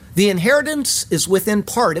 The inheritance is within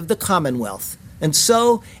part of the commonwealth, and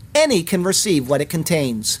so any can receive what it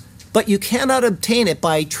contains, but you cannot obtain it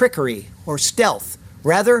by trickery or stealth.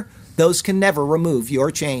 Rather, those can never remove your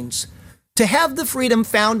chains. To have the freedom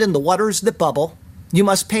found in the waters that bubble, you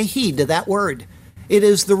must pay heed to that word. It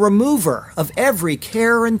is the remover of every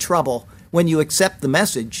care and trouble when you accept the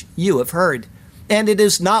message you have heard. And it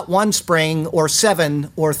is not 1 spring or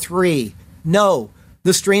 7 or 3. No,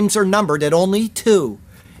 the streams are numbered at only 2.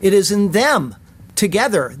 It is in them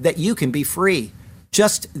together that you can be free.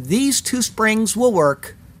 Just these 2 springs will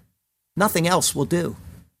work. Nothing else will do.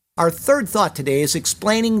 Our third thought today is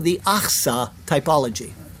explaining the Achsa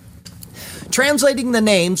typology. Translating the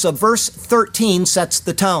names of verse 13 sets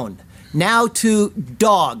the tone. Now to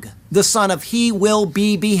Dog, the son of he will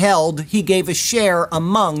be beheld, he gave a share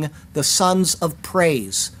among the sons of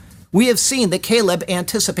praise. We have seen that Caleb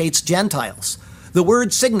anticipates Gentiles. The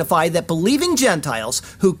words signify that believing Gentiles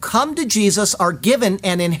who come to Jesus are given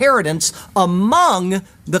an inheritance among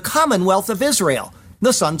the commonwealth of Israel,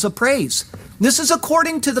 the sons of praise. This is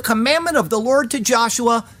according to the commandment of the Lord to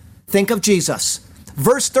Joshua. Think of Jesus.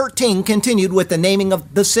 Verse 13 continued with the naming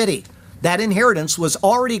of the city. That inheritance was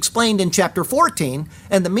already explained in chapter 14,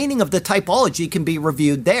 and the meaning of the typology can be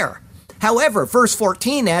reviewed there. However, verse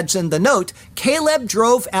 14 adds in the note, Caleb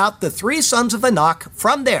drove out the 3 sons of Anak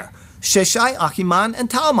from there, Sheshai, Ahiman, and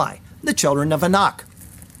Talmai, the children of Anak.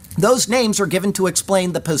 Those names are given to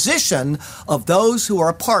explain the position of those who are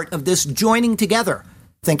a part of this joining together.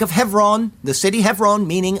 Think of Hebron, the city Hebron,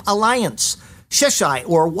 meaning alliance. Sheshai,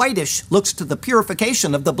 or whitish, looks to the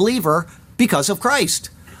purification of the believer because of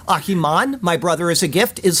Christ. Ahiman, my brother is a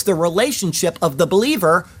gift, is the relationship of the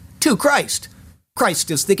believer to Christ.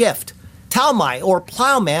 Christ is the gift. Talmai, or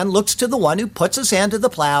plowman, looks to the one who puts his hand to the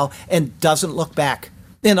plow and doesn't look back.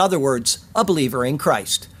 In other words, a believer in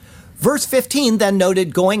Christ. Verse 15 then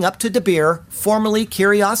noted going up to Debir, formerly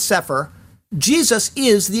Kiriath Sefer. Jesus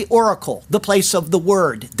is the oracle, the place of the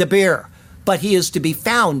word, Debir, but he is to be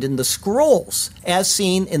found in the scrolls, as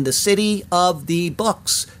seen in the city of the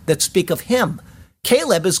books that speak of him.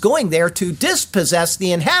 Caleb is going there to dispossess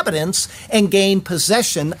the inhabitants and gain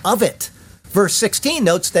possession of it. Verse 16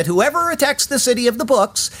 notes that whoever attacks the city of the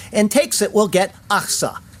books and takes it will get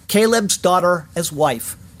Achsa, Caleb's daughter, as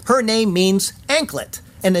wife. Her name means anklet,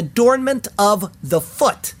 an adornment of the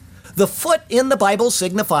foot. The foot in the Bible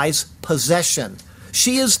signifies possession.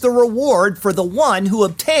 She is the reward for the one who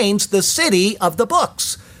obtains the city of the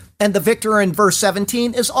books. And the victor in verse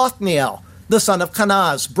 17 is Othniel, the son of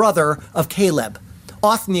Kenaz, brother of Caleb.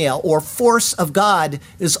 Othniel, or force of God,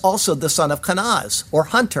 is also the son of Kenaz, or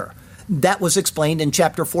hunter. That was explained in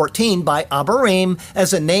chapter 14 by Abarim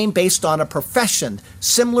as a name based on a profession,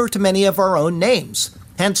 similar to many of our own names.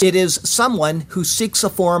 Hence, it is someone who seeks a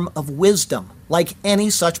form of wisdom, like any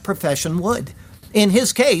such profession would. In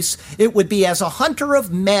his case, it would be as a hunter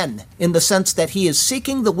of men, in the sense that he is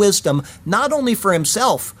seeking the wisdom not only for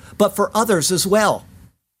himself, but for others as well.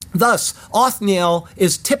 Thus, Othniel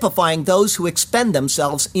is typifying those who expend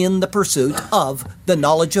themselves in the pursuit of the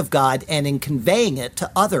knowledge of God and in conveying it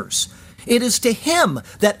to others. It is to him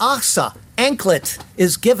that Achsah, anklet,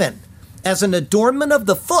 is given. As an adornment of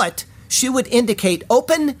the foot, she would indicate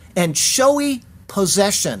open and showy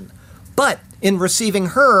possession. But in receiving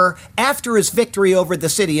her after his victory over the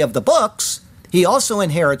city of the books, he also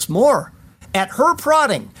inherits more. At her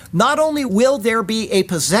prodding, not only will there be a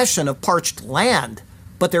possession of parched land,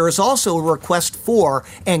 but there is also a request for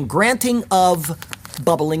and granting of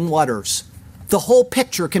bubbling waters. The whole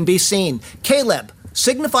picture can be seen. Caleb,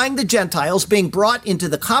 signifying the Gentiles being brought into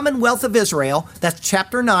the commonwealth of Israel, that's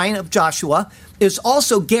chapter 9 of Joshua, is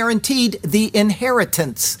also guaranteed the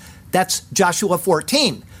inheritance. That's Joshua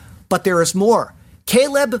 14. But there is more.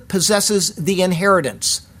 Caleb possesses the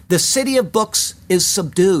inheritance. The city of books is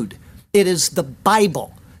subdued. It is the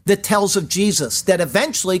Bible that tells of Jesus that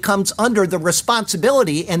eventually comes under the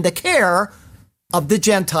responsibility and the care of the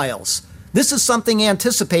Gentiles. This is something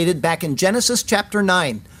anticipated back in Genesis chapter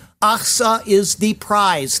 9. Achsah is the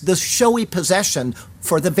prize, the showy possession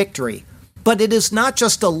for the victory. But it is not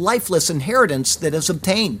just a lifeless inheritance that is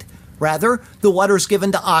obtained. Rather, the waters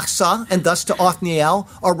given to Achsah and thus to Othniel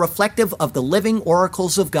are reflective of the living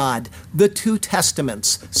oracles of God, the two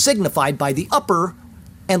testaments, signified by the upper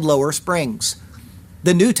and lower springs,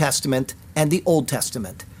 the New Testament and the Old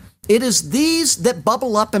Testament. It is these that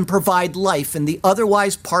bubble up and provide life in the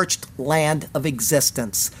otherwise parched land of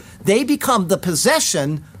existence. They become the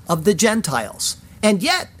possession of the Gentiles. And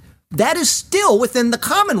yet, that is still within the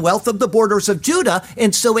commonwealth of the borders of Judah,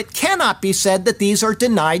 and so it cannot be said that these are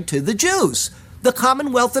denied to the Jews. The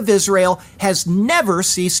commonwealth of Israel has never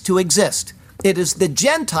ceased to exist. It is the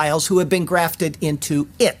Gentiles who have been grafted into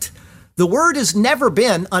it. The word has never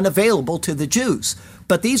been unavailable to the Jews,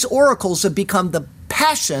 but these oracles have become the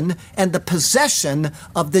passion and the possession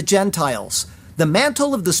of the Gentiles. The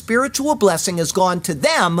mantle of the spiritual blessing has gone to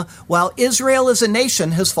them, while Israel as a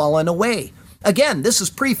nation has fallen away. Again, this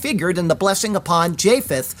is prefigured in the blessing upon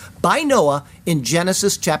Japheth by Noah in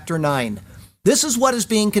Genesis chapter 9. This is what is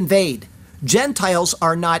being conveyed. Gentiles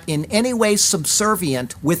are not in any way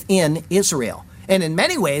subservient within Israel. And in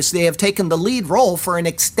many ways, they have taken the lead role for an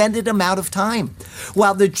extended amount of time.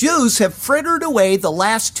 While the Jews have frittered away the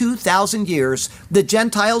last 2,000 years, the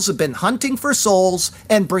Gentiles have been hunting for souls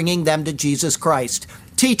and bringing them to Jesus Christ,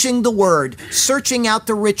 teaching the Word, searching out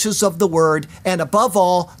the riches of the Word, and above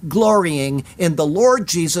all, glorying in the Lord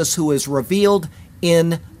Jesus who is revealed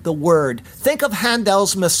in the Word. Think of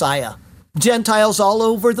Handel's Messiah. Gentiles all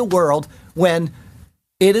over the world, when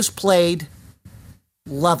it is played,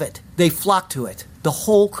 love it. They flock to it. The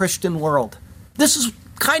whole Christian world. This is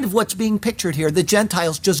kind of what's being pictured here. The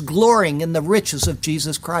Gentiles just glorying in the riches of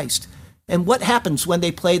Jesus Christ. And what happens when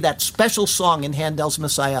they play that special song in Handel's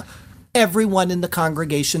Messiah? Everyone in the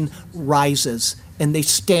congregation rises and they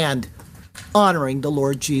stand honoring the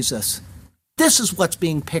Lord Jesus. This is what's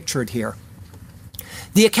being pictured here.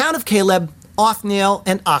 The account of Caleb, Othniel,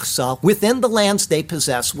 and Achsah within the lands they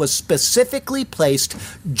possess was specifically placed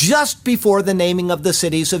just before the naming of the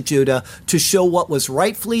cities of Judah to show what was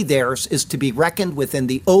rightfully theirs is to be reckoned within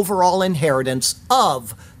the overall inheritance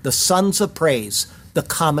of the sons of praise, the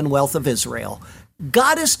commonwealth of Israel.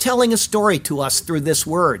 God is telling a story to us through this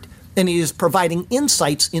word, and he is providing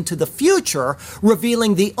insights into the future,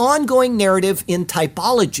 revealing the ongoing narrative in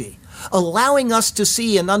typology, allowing us to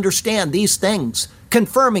see and understand these things,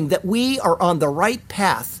 confirming that we are on the right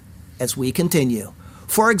path as we continue.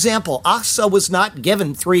 For example, Achsah was not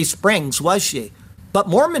given 3 springs, was she? But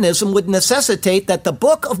Mormonism would necessitate that the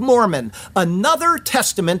Book of Mormon, another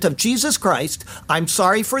testament of Jesus Christ, I'm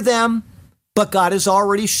sorry for them, but God has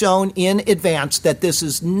already shown in advance that this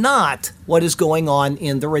is not what is going on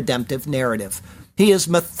in the redemptive narrative. He has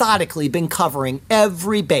methodically been covering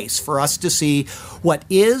every base for us to see what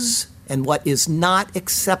is and what is not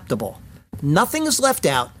acceptable. Nothing is left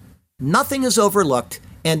out, nothing is overlooked,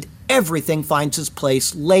 and everything finds its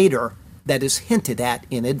place later that is hinted at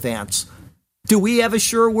in advance. Do we have a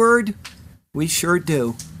sure word? We sure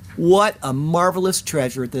do. What a marvelous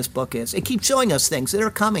treasure this book is. It keeps showing us things that are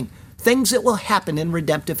coming. things that will happen in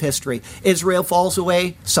redemptive history. Israel falls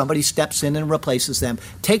away, somebody steps in and replaces them,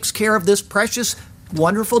 takes care of this precious,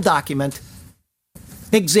 wonderful document,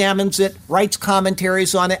 examines it, writes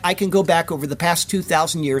commentaries on it. I can go back over the past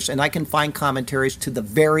 2,000 years and I can find commentaries to the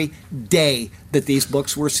very day that these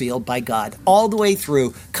books were sealed by God. All the way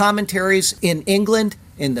through. Commentaries in England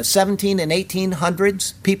in the 17 and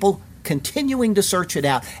 1800s, people continuing to search it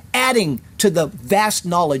out, adding to the vast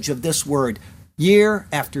knowledge of this word year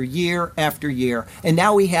after year after year. And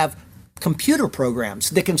now we have computer programs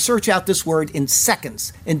that can search out this word in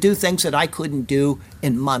seconds and do things that I couldn't do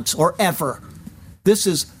in months or ever. This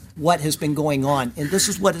is what has been going on, and this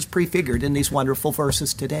is what is prefigured in these wonderful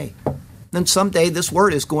verses today. And someday this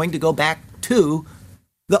word is going to go back to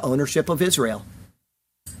the ownership of Israel.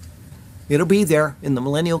 It'll be there in the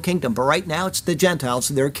millennial kingdom, but right now it's the Gentiles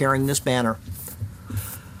that are carrying this banner.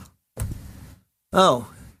 Oh,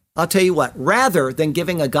 I'll tell you what, rather than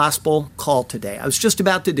giving a gospel call today, I was just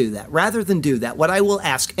about to do that. Rather than do that, what I will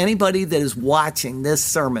ask anybody that is watching this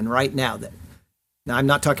sermon right now, now I'm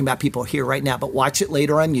not talking about people here right now, but watch it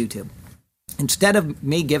later on YouTube. Instead of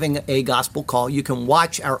me giving a gospel call, you can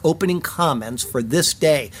watch our opening comments for this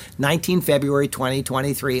day, 19 February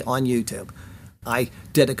 2023 on YouTube. I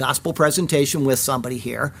did a gospel presentation with somebody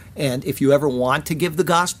here, and if you ever want to give the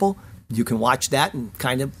gospel, you can watch that and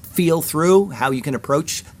kind of feel through how you can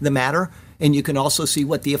approach the matter, and you can also see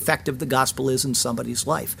what the effect of the gospel is in somebody's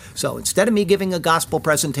life. So instead of me giving a gospel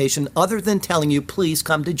presentation, other than telling you, please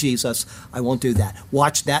come to Jesus, I won't do that.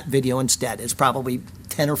 Watch that video instead. It's probably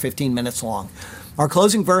 10 or 15 minutes long. Our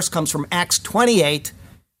closing verse comes from Acts 28.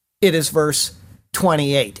 It is verse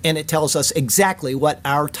 28, and it tells us exactly what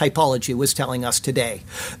our typology was telling us today.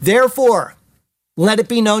 Therefore, let it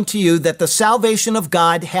be known to you that the salvation of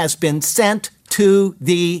God has been sent to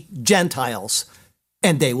the Gentiles,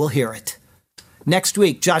 and they will hear it. Next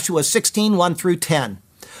week, Joshua 16, 1 through 10.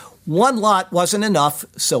 One lot wasn't enough,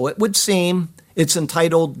 so it would seem. It's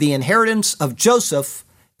entitled The Inheritance of Joseph,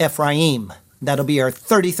 Ephraim. That'll be our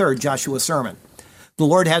 33rd Joshua sermon. The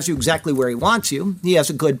Lord has you exactly where he wants you. He has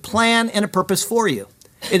a good plan and a purpose for you.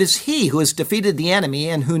 It is he who has defeated the enemy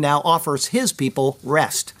and who now offers his people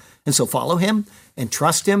rest. And so follow him and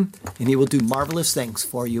trust him, and he will do marvelous things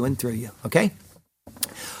for you and through you. Okay?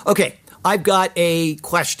 Okay, I've got a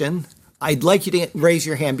question. I'd like you to raise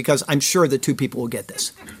your hand because I'm sure that two people will get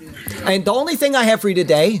this. And the only thing I have for you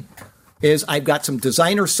today is I've got some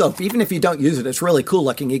designer soap. Even if you don't use it, it's really cool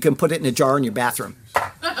looking. You can put it in a jar in your bathroom.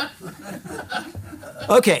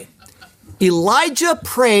 Okay, Elijah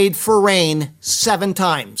prayed for rain 7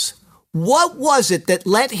 times. What was it that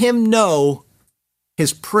let him know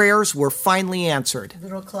his prayers were finally answered? A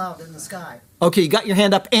little cloud in the sky. Okay, you got your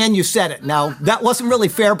hand up and you said it. Now, that wasn't really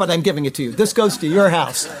fair, but I'm giving it to you. This goes to your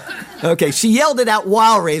house. Okay, she yelled it out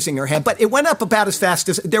while raising her hand, but it went up about as fast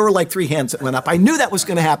as, there were like 3 hands that went up. I knew that was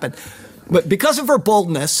going to happen. But because of her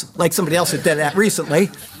boldness, like somebody else had did that recently,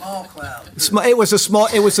 Small cloud. it was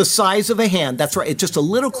the size of a hand. That's right. It's just a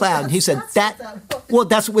little cloud. And he said well,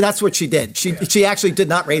 that's what she did. She actually did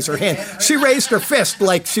not raise her hand. She raised her fist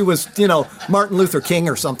like she was, Martin Luther King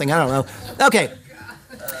or something. I don't know. Okay.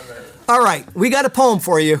 All right. We got a poem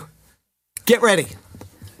for you. Get ready.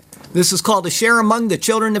 This is called A Share Among the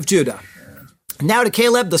Children of Judah. Now to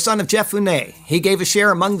Caleb, the son of Jephunneh. He gave a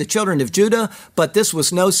share among the children of Judah, but this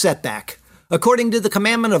was no setback. According to the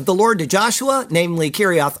commandment of the Lord to Joshua, namely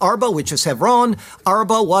Kiriath Arba, which is Hebron,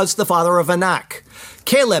 Arba was the father of Anak.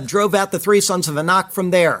 Caleb drove out the 3 sons of Anak from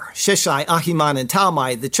there, Sheshai, Ahiman, and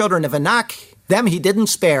Talmai, the children of Anak. Them he didn't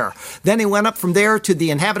spare. Then he went up from there to the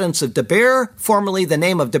inhabitants of Debir. Formerly the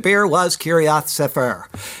name of Debir was Kiriath Sefer.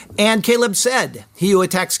 And Caleb said, he who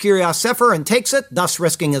attacks Kiriath Sefer and takes it, thus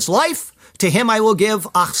risking his life, to him I will give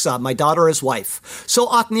Achsah, my daughter, as wife. So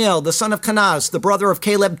Othniel, the son of Kenaz, the brother of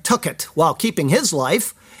Caleb, took it while keeping his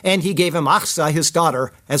life, and he gave him Achsah, his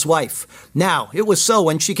daughter, as wife. Now, it was so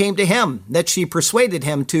when she came to him that she persuaded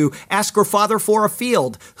him to ask her father for a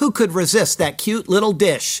field. Who could resist that cute little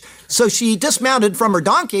dish? So she dismounted from her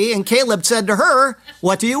donkey, and Caleb said to her,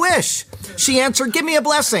 "What do you wish?" She answered, "Give me a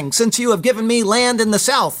blessing, since you have given me land in the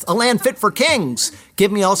south, a land fit for kings.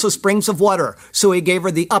 Give me also springs of water." So he gave her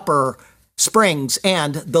the upper springs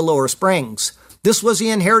and the lower springs. This was the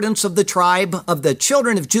inheritance of the tribe of the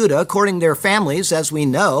children of Judah, according to their families, as we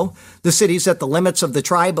know. The cities at the limits of the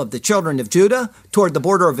tribe of the children of Judah, toward the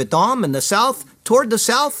border of Edom in the south. Toward the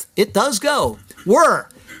south, it does go. Were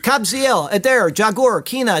Kabziel, Eder, Jagur,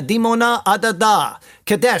 Kina, Dimona, Adada,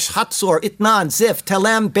 Kadesh, Hatzor, Itnan, Ziph,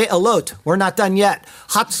 Telem, Be'alot. We're not done yet.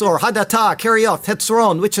 Hatzor, Hadata, Kerioth,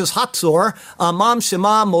 Hetzron, which is Hatzor, Amam,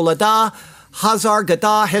 Shema, Moladah, Hazar,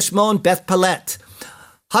 Gadah, Heshmon, Beth Pelet.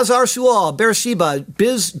 Hazar Shual, Beersheba,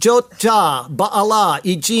 Biz Jotja, Ba'ala,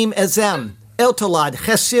 Ijim Ezem, Eltolad,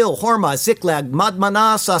 Chesil, Horma, Ziklag,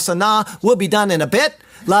 Madmana, Sasana will be done in a bit.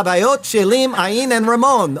 Labayot, Shelim, Ain, and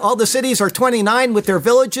Ramon. All the cities are 29 with their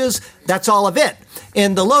villages. That's all of it.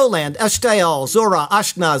 In the lowland, Eshtael, Zorah,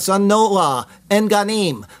 Ashna, Zanoah,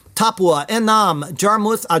 Enganim, Tapua, Enam,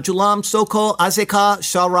 Jarmuth, Adulam, Soko, Azekah,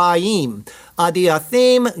 Sharaim,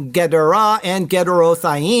 Adiathim, Gederah, and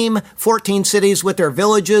Gederothaim, 14 cities with their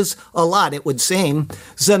villages, a lot it would seem.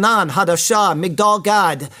 Zanan, Hadashah, Migdal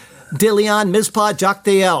Gad, Dilian, Mizpah,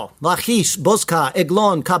 Joktheel, Lachish, Bozkah,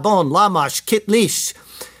 Eglon, Kabon, Lamash, Kitlish,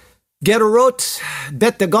 Gederot,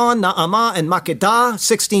 Bet-Dagon, Naamah, and Makkedah,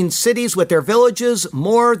 16 cities with their villages,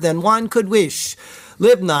 more than one could wish.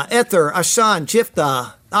 Libnah, Ether, Ashan,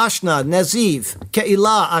 Jiphthah, Ashna, Neziv,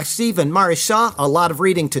 Keilah, Achziv, and Marishah, a lot of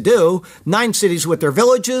reading to do. 9 cities with their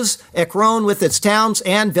villages, Ekron with its towns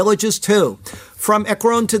and villages too. From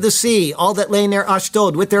Ekron to the sea, all that lay near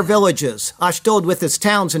Ashdod with their villages. Ashdod with its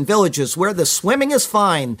towns and villages, where the swimming is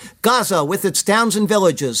fine. Gaza with its towns and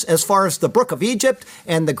villages, as far as the brook of Egypt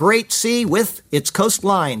and the great sea with its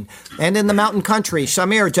coastline. And in the mountain country,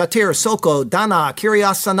 Shamir, Jatir, Soko, Dana,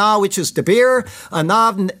 Kiryas Sana, which is Debir,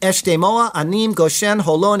 Anav, Eshtemoa, Anim, Goshen,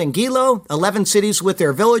 Holon, and Gilo, 11 cities with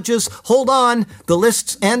their villages. Hold on, the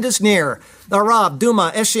list's end is near. Arab,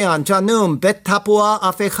 Duma, Eshion, Janum, Bet Tapua,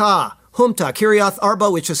 Afecha, Humta, Kiriath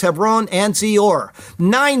Arba, which is Hebron, and Zior.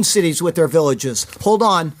 9 cities with their villages. Hold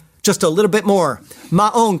on, just a little bit more.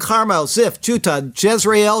 Ma'on, Carmel, Ziph, Juta,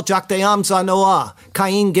 Jezreel, Jokdeam, Zanoah,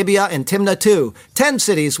 Cain, Gibeah, and Timnah too. 10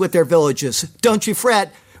 cities with their villages. Don't you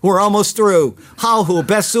fret, we're almost through. Halhu,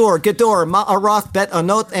 Besur, Gedor, Ma'aroth, Bet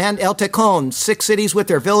Anot, and El Tekon. 6 cities with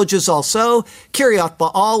their villages also. Kiriath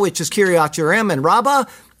Baal, which is Kiriath Jearim, and Rabbah.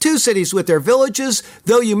 2 cities with their villages.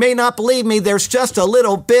 Though you may not believe me, there's just a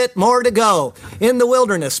little bit more to go. In the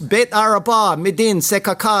wilderness, Beit Arabah, Midin,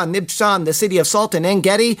 Sekakah, Nibshan, the city of Salt, and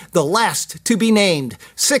En-Gedi, the last to be named.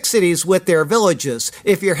 6 cities with their villages.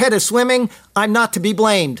 If your head is swimming, I'm not to be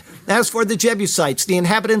blamed. As for the Jebusites, the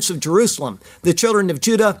inhabitants of Jerusalem, the children of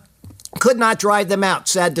Judah could not drive them out,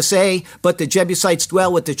 sad to say, but the Jebusites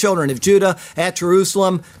dwell with the children of Judah at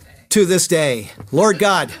Jerusalem to this day. Lord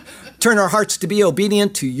God, turn our hearts to be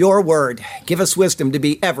obedient to your word. Give us wisdom to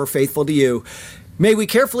be ever faithful to you. May we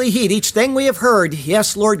carefully heed each thing we have heard.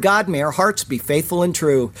 Yes, Lord God, may our hearts be faithful and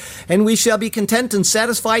true. And we shall be content and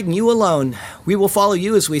satisfied in you alone. We will follow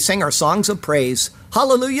you as we sing our songs of praise.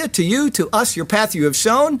 Hallelujah to you, to us your path you have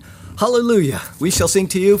shown. Hallelujah. We shall sing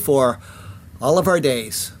to you for all of our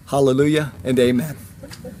days. Hallelujah and amen.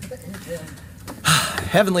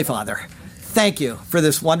 Heavenly Father, thank you for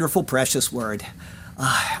this wonderful, precious word.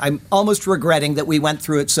 I'm almost regretting that we went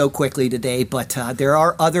through it so quickly today, but there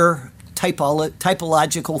are other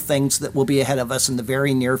typological things that will be ahead of us in the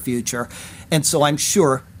very near future. And so I'm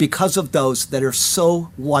sure because of those that are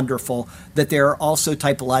so wonderful that there are also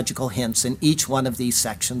typological hints in each one of these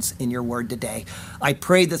sections in your word today. I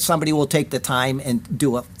pray that somebody will take the time and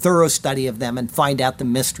do a thorough study of them and find out the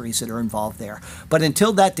mysteries that are involved there. But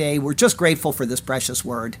until that day, we're just grateful for this precious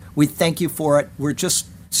word. We thank you for it. We're just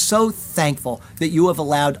so thankful that you have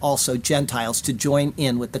allowed also Gentiles to join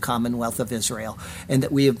in with the Commonwealth of Israel, and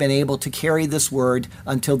that we have been able to carry this word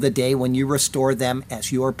until the day when you restore them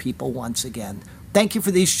as your people once again. Thank you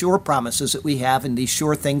for these sure promises that we have and these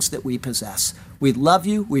sure things that we possess. We love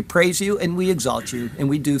you, we praise you, and we exalt you, and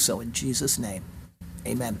we do so in Jesus' name.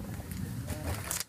 Amen.